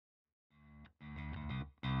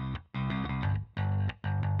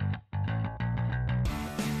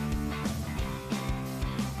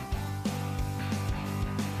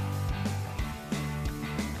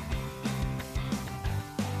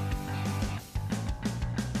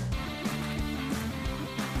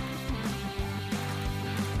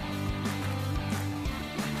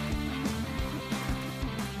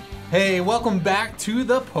Hey, welcome back to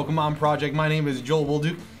the Pokemon Project. My name is Joel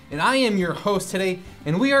Bolduc, and I am your host today,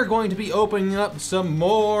 and we are going to be opening up some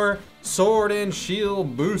more Sword and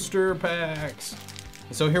Shield booster packs.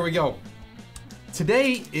 So here we go.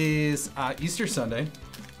 Today is Easter Sunday.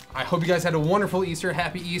 I hope you guys had a wonderful Easter.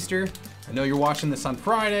 Happy Easter. I know you're watching this on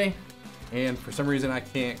Friday, and for some reason I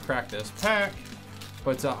can't crack this pack,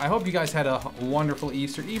 but I hope you guys had a wonderful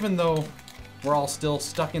Easter, even though we're all still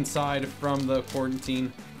stuck inside from the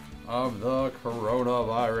quarantine of the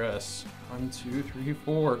coronavirus. 1, 2, 3,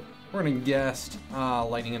 4. We're gonna guess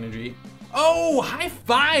lightning energy. Oh, high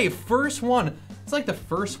five! First one. It's like the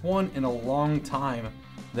first one in a long time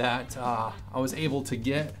that I was able to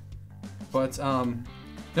get. But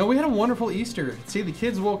no, we had a wonderful Easter. See, the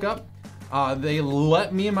kids woke up. They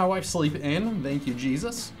let me and my wife sleep in. Thank you,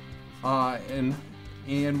 Jesus. And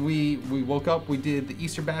we woke up. We did the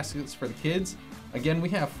Easter baskets for the kids. Again, we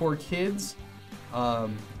have 4 kids.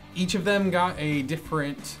 Each of them got a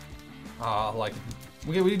different, like,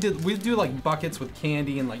 we do like buckets with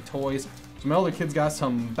candy and like toys. So my older kids got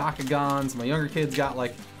some Bakugans. My younger kids got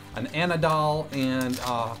like an Anadol, and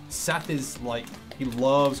Seth is like, he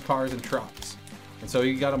loves cars and trucks. And so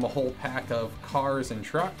he got him a whole pack of cars and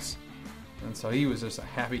trucks. And so he was just a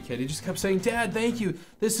happy kid. He just kept saying, "Dad, thank you.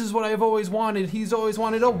 This is what I've always wanted." He's always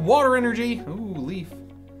wanted a water energy. Ooh, leaf.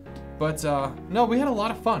 But no, we had a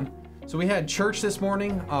lot of fun. So we had church this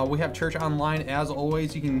morning. We have church online as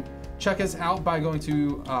always. You can check us out by going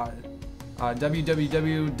to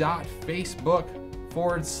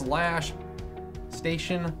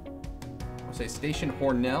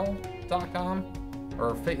www.facebook.com/stationhornell.com,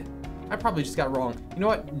 or I probably just got wrong. You know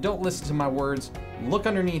what? Don't listen to my words. Look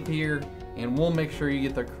underneath here, and we'll make sure you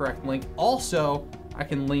get the correct link. Also, I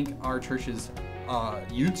can link our church's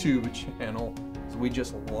YouTube channel. So we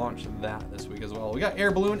just launched that this week as well. We got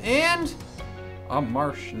Air Balloon and a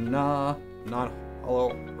Marshna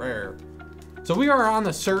non-hollow rare. So we are on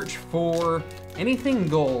the search for anything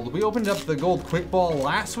gold. We opened up the gold quick ball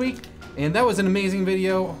last week, and that was an amazing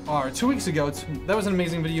video. Or 2 weeks ago, that was an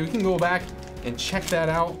amazing video. You can go back and check that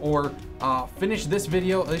out, or finish this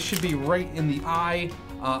video. This should be right in the eye,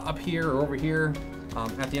 up here or over here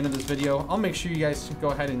at the end of this video. I'll make sure you guys go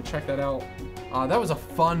ahead and check that out. That was a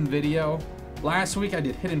fun video. Last week I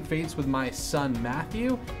did Hidden Fates with my son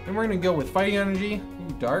Matthew, and we're gonna go with Fighting Energy.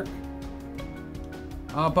 Ooh, dark.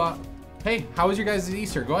 But hey, how was your guys'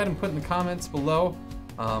 Easter? Go ahead and put in the comments below.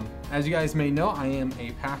 As you guys may know, I am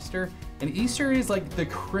a pastor, and Easter is like the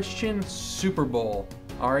Christian Super Bowl.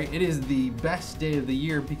 All right, it is the best day of the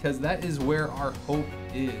year because that is where our hope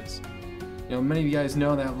is. You know, many of you guys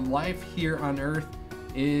know that life here on earth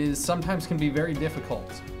sometimes can be very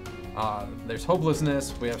difficult. There's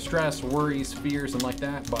hopelessness, we have stress, worries, fears, and like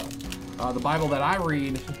that, but the Bible that I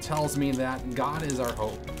read tells me that God is our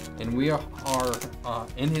hope, and we are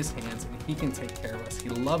in his hands, and he can take care of us. He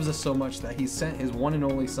loves us so much that he sent his one and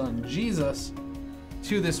only son, Jesus,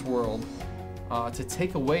 to this world to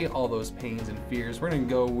take away all those pains and fears. We're gonna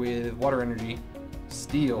go with water energy,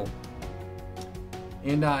 steel,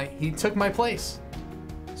 and he took my place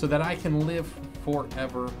so that I can live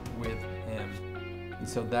forever with him. And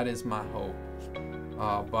so that is my hope.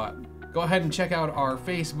 But go ahead and check out our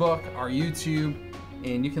Facebook, our YouTube,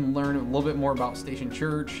 and you can learn a little bit more about Station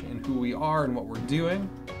Church and who we are and what we're doing.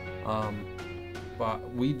 But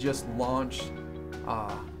we just launched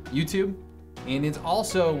YouTube, and it's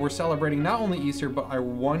also, we're celebrating not only Easter, but our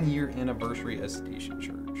 1-year anniversary as Station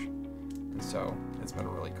Church. And so it's been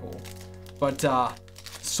really cool. But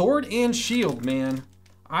Sword and Shield, man.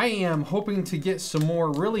 I am hoping to get some more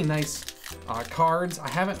really nice cards. I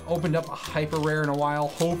haven't opened up a hyper rare in a while.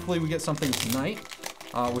 Hopefully we get something tonight,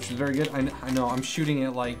 which is very good. I know I'm shooting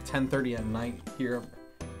at like 10:30 at night here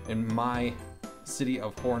in my city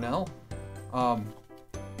of Hornell.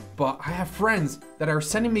 But I have friends that are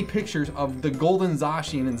sending me pictures of the golden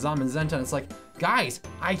Zacian and Zamazenta, and it's like, guys,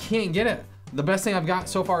 I can't get it. The best thing I've got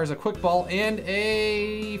so far is a quick ball and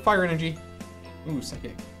a fire energy. Ooh,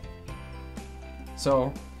 psychic.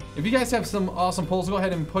 So if you guys have some awesome pulls, go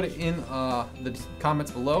ahead and put it in the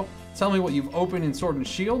comments below. Tell me what you've opened in Sword and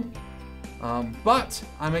Shield. But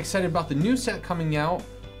I'm excited about the new set coming out,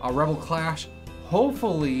 Rebel Clash.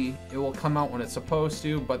 Hopefully it will come out when it's supposed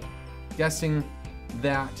to, but guessing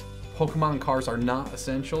that Pokemon cards are not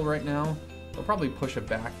essential right now, they'll probably push it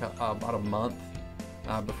back about a month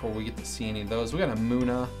before we get to see any of those. We got a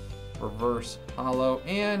Muna, Reverse Hollow,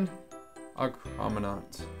 and a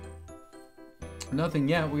Chrominant. Nothing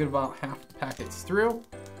yet. We got about half the packets through.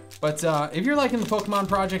 But if you're liking the Pokemon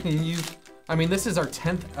Project and I mean, this is our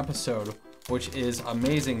 10th episode, which is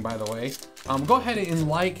amazing, by the way. Go ahead and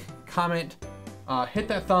like, comment, hit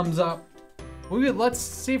that thumbs up. Let's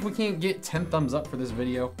see if we can't get 10 thumbs up for this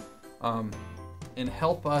video, and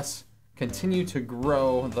help us continue to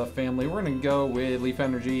grow the family. We're gonna go with Leaf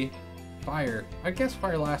Energy, Fire. I guess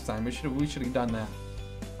Fire last time. We should have done that.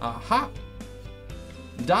 Hop,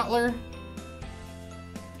 Dottler,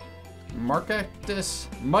 Marcactus,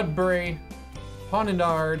 Mudbray,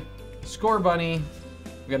 Honendard, Score Bunny.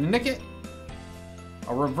 We got a Nicket,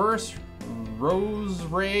 a Reverse Rose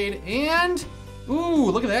Raid, and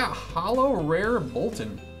ooh, look at that, Hollow Rare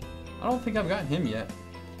Bolton. I don't think I've gotten him yet.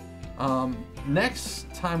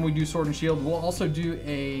 Next time we do Sword and Shield, we'll also do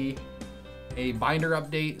a binder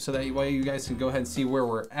update, so that way you guys can go ahead and see where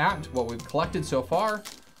we're at, what we've collected so far,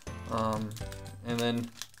 and then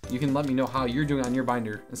you can let me know how you're doing on your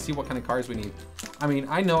binder and see what kind of cards we need. I mean,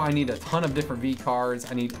 I know I need a ton of different V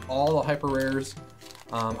cards. I need all the hyper rares.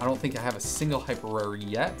 I don't think I have a single hyper rare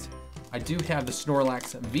yet. I do have the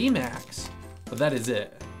Snorlax VMAX, but that is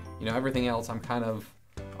it. You know, everything else I'm kind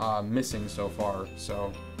of missing so far,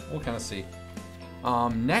 so we'll kind of see.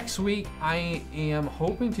 Next week, I am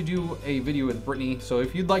hoping to do a video with Brittany, so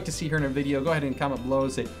if you'd like to see her in a video, go ahead and comment below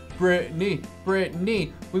and say, Brittany,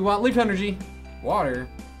 we want Leaf Energy, Water.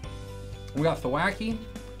 We got Thwackey,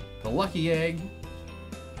 the Lucky Egg,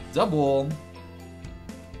 Dubwool,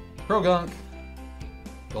 Krogunk,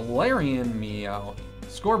 Galarian Meow,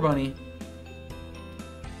 Score Bunny,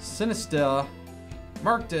 Sinistella,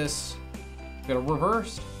 Marctus, we got a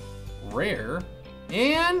Reversed, Rare,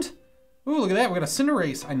 and ooh, look at that, we got a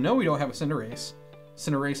Cinderace. I know we don't have a Cinderace.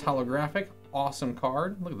 Cinderace Holographic, awesome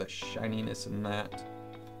card. Look at the shininess in that.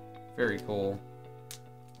 Very cool.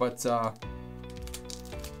 But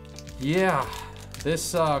yeah,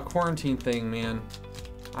 this quarantine thing, man,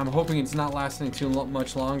 I'm hoping it's not lasting too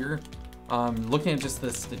much longer. Looking at just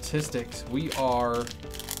the statistics, we are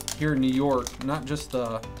here in New York, not just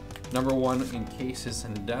the #1 in cases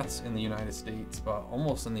and deaths in the United States, but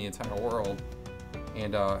almost in the entire world.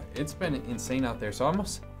 And it's been insane out there. So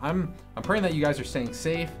I'm praying that you guys are staying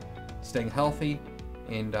safe, staying healthy,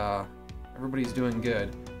 and everybody's doing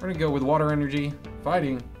good. We're gonna go with Water Energy,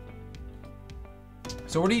 Fighting.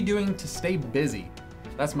 So what are you doing to stay busy?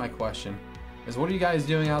 That's my question. Is what are you guys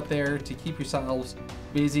doing out there to keep yourselves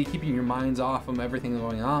busy, keeping your minds off of everything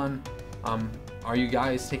going on? Are you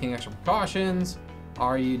guys taking extra precautions?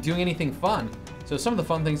 Are you doing anything fun? So some of the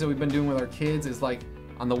fun things that we've been doing with our kids is like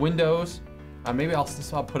on the windows. Maybe I'll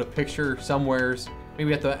put a picture somewheres,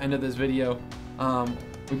 maybe at the end of this video.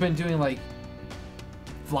 We've been doing like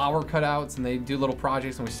flower cutouts, and they do little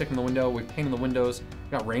projects and we stick in the window. We paint in the windows.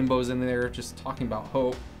 We got rainbows in there, just talking about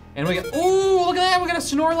hope. And we got, ooh, look at that, we got a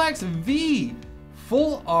Snorlax V,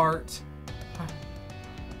 full art.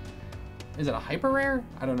 Is it a hyper rare?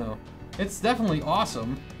 I don't know. It's definitely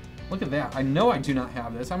awesome. Look at that. I know I do not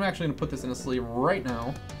have this. I'm actually gonna put this in a sleeve right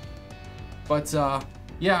now. But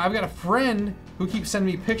yeah, I've got a friend who keeps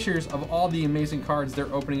sending me pictures of all the amazing cards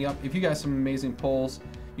they're opening up. If you guys have some amazing polls,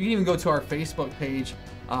 you can even go to our Facebook page,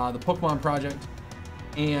 the Pokemon Project,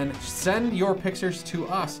 and send your pictures to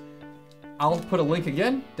us. I'll put a link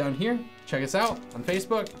again down here. Check us out on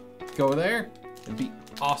Facebook. Go there. It'd be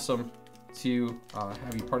awesome to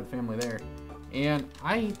have you part of the family there. And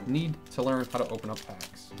I need to learn how to open up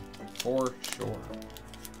packs, for sure.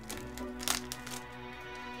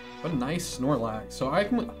 What a nice Snorlax. So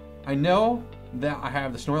I know that I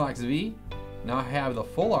have the Snorlax V. Now I have the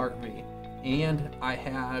Full Art V. And I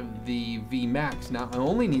have the V Max. Now I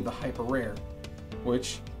only need the Hyper Rare,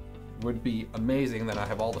 which would be amazing that I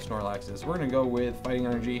have all the Snorlaxes. We're gonna go with Fighting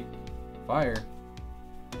Energy, Fire,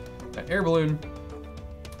 that Air Balloon,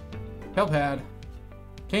 Pelpad,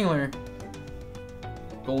 Kingler,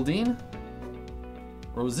 Goldeen,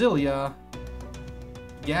 Roselia,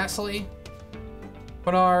 Ghastly,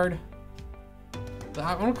 Bernard,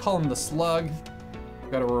 I want to call him the Slug.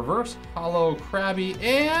 Got a Reverse Hollow Krabby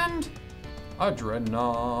and a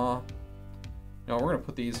Dreadnought. Now we're gonna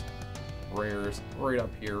put these rares right up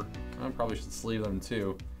here. I probably should sleeve them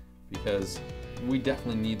too, because we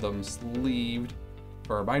definitely need them sleeved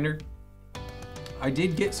for our binder. I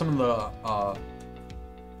did get some of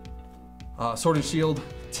the Sword and Shield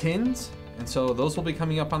tins, and so those will be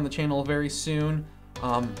coming up on the channel very soon.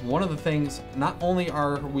 One of the things, not only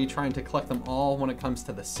are we trying to collect them all when it comes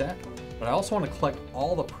to the set, but I also want to collect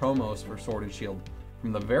all the promos for Sword and Shield,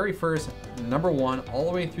 from the very first #1 all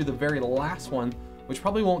the way through the very last one, which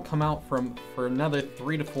probably won't come out for another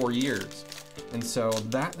 3 to 4 years. And so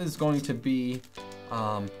that is going to be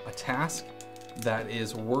a task that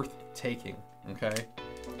is worth taking, okay?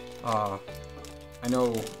 I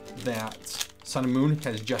know that Sun and Moon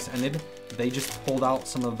has just ended. They just pulled out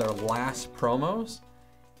some of their last promos,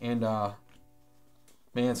 and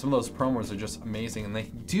Man, some of those promos are just amazing, and they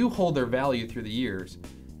do hold their value through the years.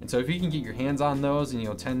 And so if you can get your hands on those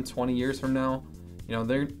and, 10, 20 years from now,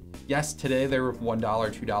 yes, today they're $1,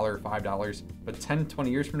 $2, $5, but 10,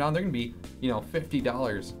 20 years from now, they're gonna be,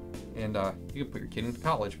 $50. And you can put your kid into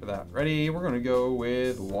college for that. Ready? We're gonna go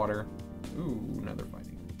with water. Ooh, another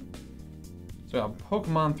fighting. So we have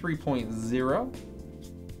Pokemon 3.0.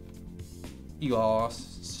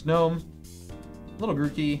 Elos, Snom, Little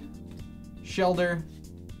Grookey, Shelder,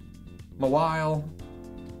 Mawile,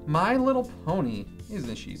 My Little Pony.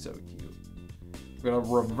 Isn't she so cute? We're gonna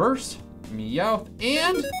reverse Meowth,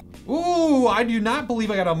 and ooh, I do not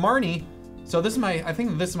believe I got a Marnie. So this is I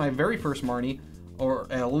think this is my very first Marnie, or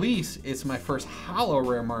at least it's my first holo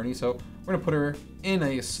rare Marnie. So we're gonna put her in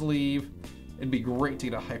a sleeve. It'd be great to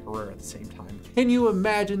get a hyper rare at the same time. Can you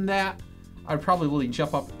imagine that? I'd probably really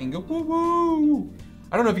jump up and go woo woo.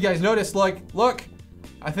 I don't know if you guys noticed, like, look,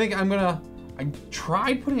 I think I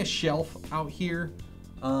tried putting a shelf out here.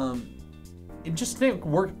 It just didn't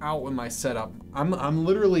work out with my setup. I'm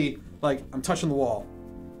literally, like, I'm touching the wall.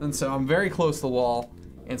 And so I'm very close to the wall.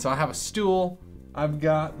 And so I have a stool. I've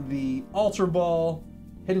got the Ultra Ball,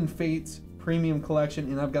 Hidden Fates Premium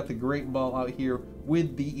Collection, and I've got the Great Ball out here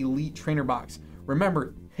with the Elite Trainer Box.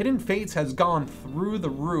 Remember, Hidden Fates has gone through the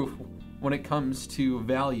roof when it comes to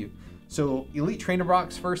value. So Elite Trainer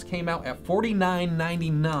Box first came out at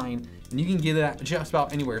 $49.99, and you can get it at just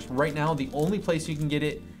about anywhere. So right now, the only place you can get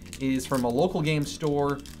it is from a local game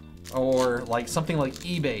store or like something like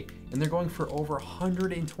eBay, and they're going for over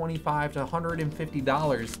 $125 to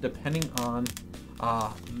 $150 depending on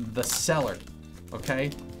the seller,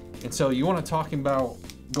 okay? And so you want to talk about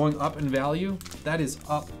going up in value, that is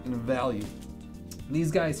up in value.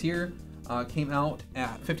 These guys here came out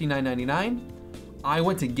at $59.99. I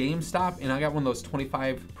went to GameStop and I got one of those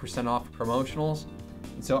 25% off promotionals.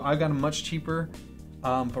 And so I got them much cheaper,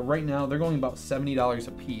 but right now they're going about $70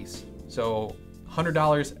 a piece. So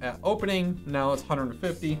 $100 at opening, now it's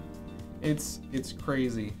 $150. It's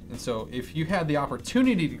crazy. And so if you had the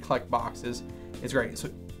opportunity to collect boxes, it's great. So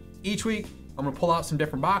each week I'm gonna pull out some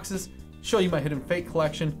different boxes, show you my Hidden Fate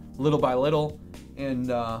collection little by little, and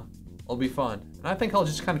it'll be fun. And I think I'll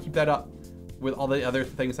just kind of keep that up with all the other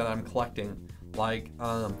things that I'm collecting, like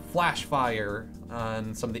Flash Fire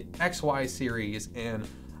and some of the XY series, and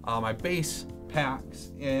my base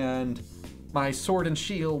packs and my Sword and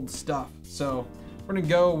Shield stuff. So we're gonna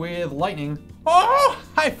go with Lightning. Oh,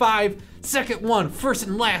 high five, second one, first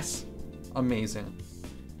and last. Amazing.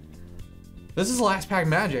 This is last pack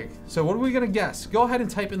magic. So what are we gonna guess? Go ahead and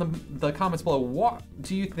type in the comments below. What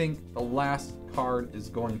do you think the last card is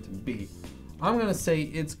going to be? I'm gonna say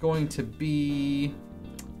it's going to be,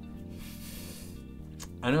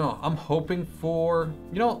 I don't know, I'm hoping for,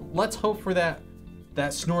 let's hope for that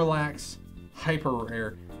Snorlax hyper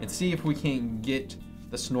rare and see if we can get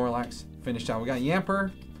the Snorlax finished out. We got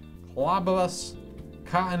Yamper, Clobus,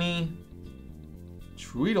 Cottony,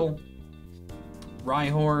 Tweedle,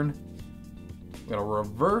 Rhyhorn. We got a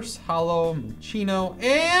reverse holo Chino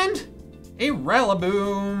and a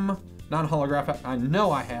Rillaboom non-holographic. I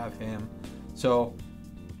know I have him. So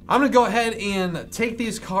I'm gonna go ahead and take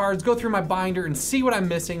these cards, go through my binder and see what I'm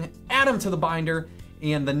missing, add them to the binder,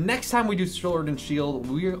 and the next time we do Sword and Shield,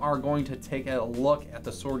 we are going to take a look at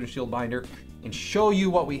the Sword and Shield binder and show you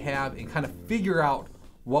what we have and kind of figure out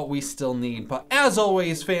what we still need. But as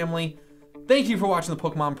always, family, thank you for watching the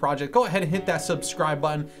Pokemon Project. Go ahead and hit that subscribe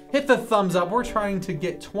button, hit the thumbs up. We're trying to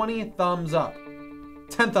get 20 thumbs up,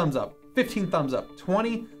 10 thumbs up, 15 thumbs up,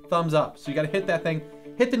 20 thumbs up. So you gotta hit that thing.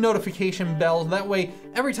 Hit the notification bell. That way,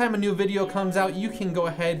 every time a new video comes out, you can go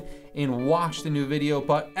ahead and watch the new video.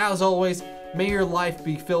 But as always, may your life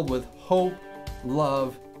be filled with hope,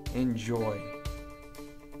 love, and joy.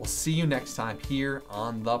 We'll see you next time here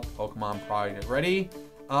on the Pokemon Project. Ready?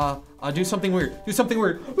 Do something weird. Do something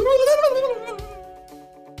weird.